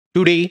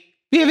Today,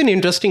 we have an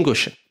interesting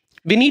question.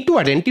 We need to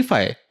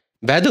identify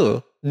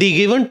whether the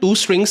given two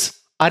strings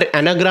are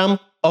anagram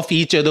of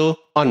each other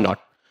or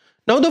not.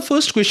 Now, the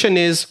first question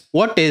is,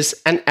 what is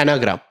an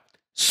anagram?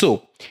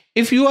 So,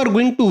 if you are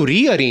going to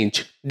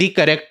rearrange the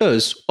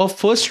characters of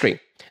first string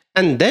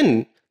and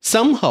then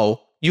somehow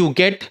you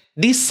get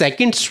the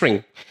second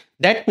string,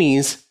 that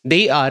means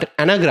they are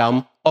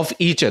anagram of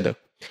each other.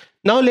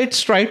 Now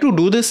let's try to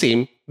do the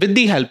same with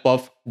the help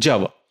of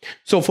Java.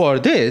 So for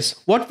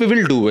this, what we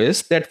will do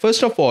is that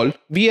first of all,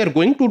 we are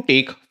going to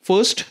take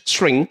first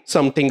string,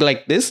 something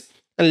like this,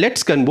 and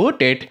let's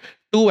convert it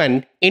to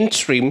an int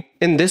string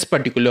in this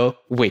particular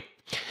way.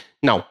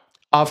 Now,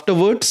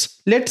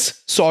 afterwards,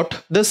 let's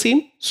sort the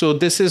same. So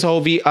this is how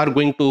we are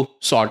going to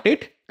sort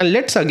it. And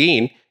let's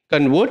again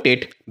convert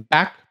it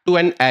back to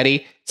an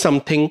array,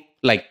 something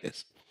like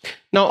this.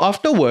 Now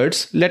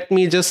afterwards, let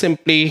me just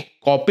simply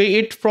copy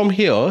it from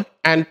here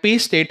and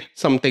paste it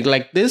something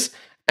like this.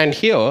 And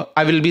here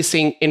I will be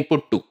saying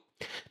input 2.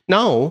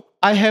 Now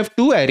I have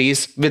two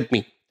arrays with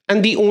me.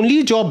 And the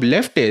only job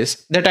left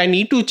is that I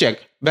need to check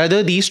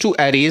whether these two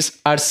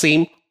arrays are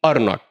same or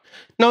not.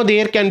 Now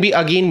there can be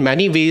again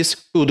many ways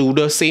to do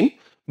the same,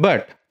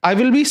 but I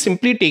will be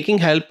simply taking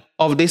help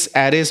of this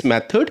arrays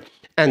method.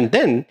 And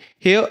then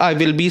here I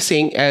will be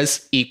saying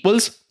as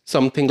equals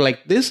something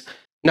like this.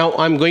 Now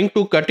I'm going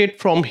to cut it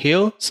from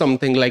here,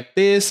 something like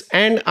this,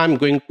 and I'm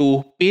going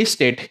to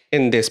paste it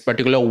in this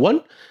particular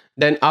one.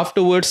 Then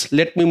afterwards,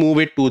 let me move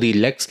it to the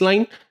next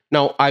line.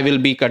 Now I will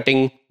be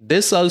cutting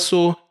this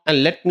also,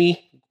 and let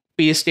me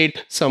paste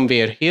it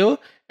somewhere here.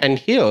 And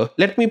here,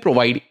 let me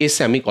provide a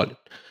semicolon.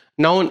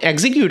 Now on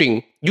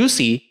executing, you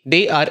see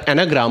they are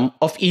anagram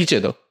of each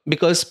other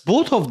because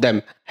both of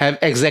them have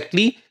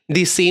exactly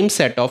the same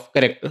set of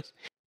characters.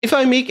 If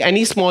I make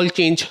any small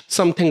change,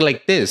 something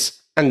like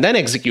this, and then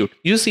execute,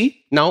 you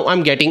see now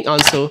I'm getting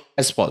answer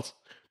as false.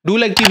 Do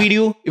like the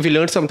video if you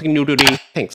learned something new today. Thanks.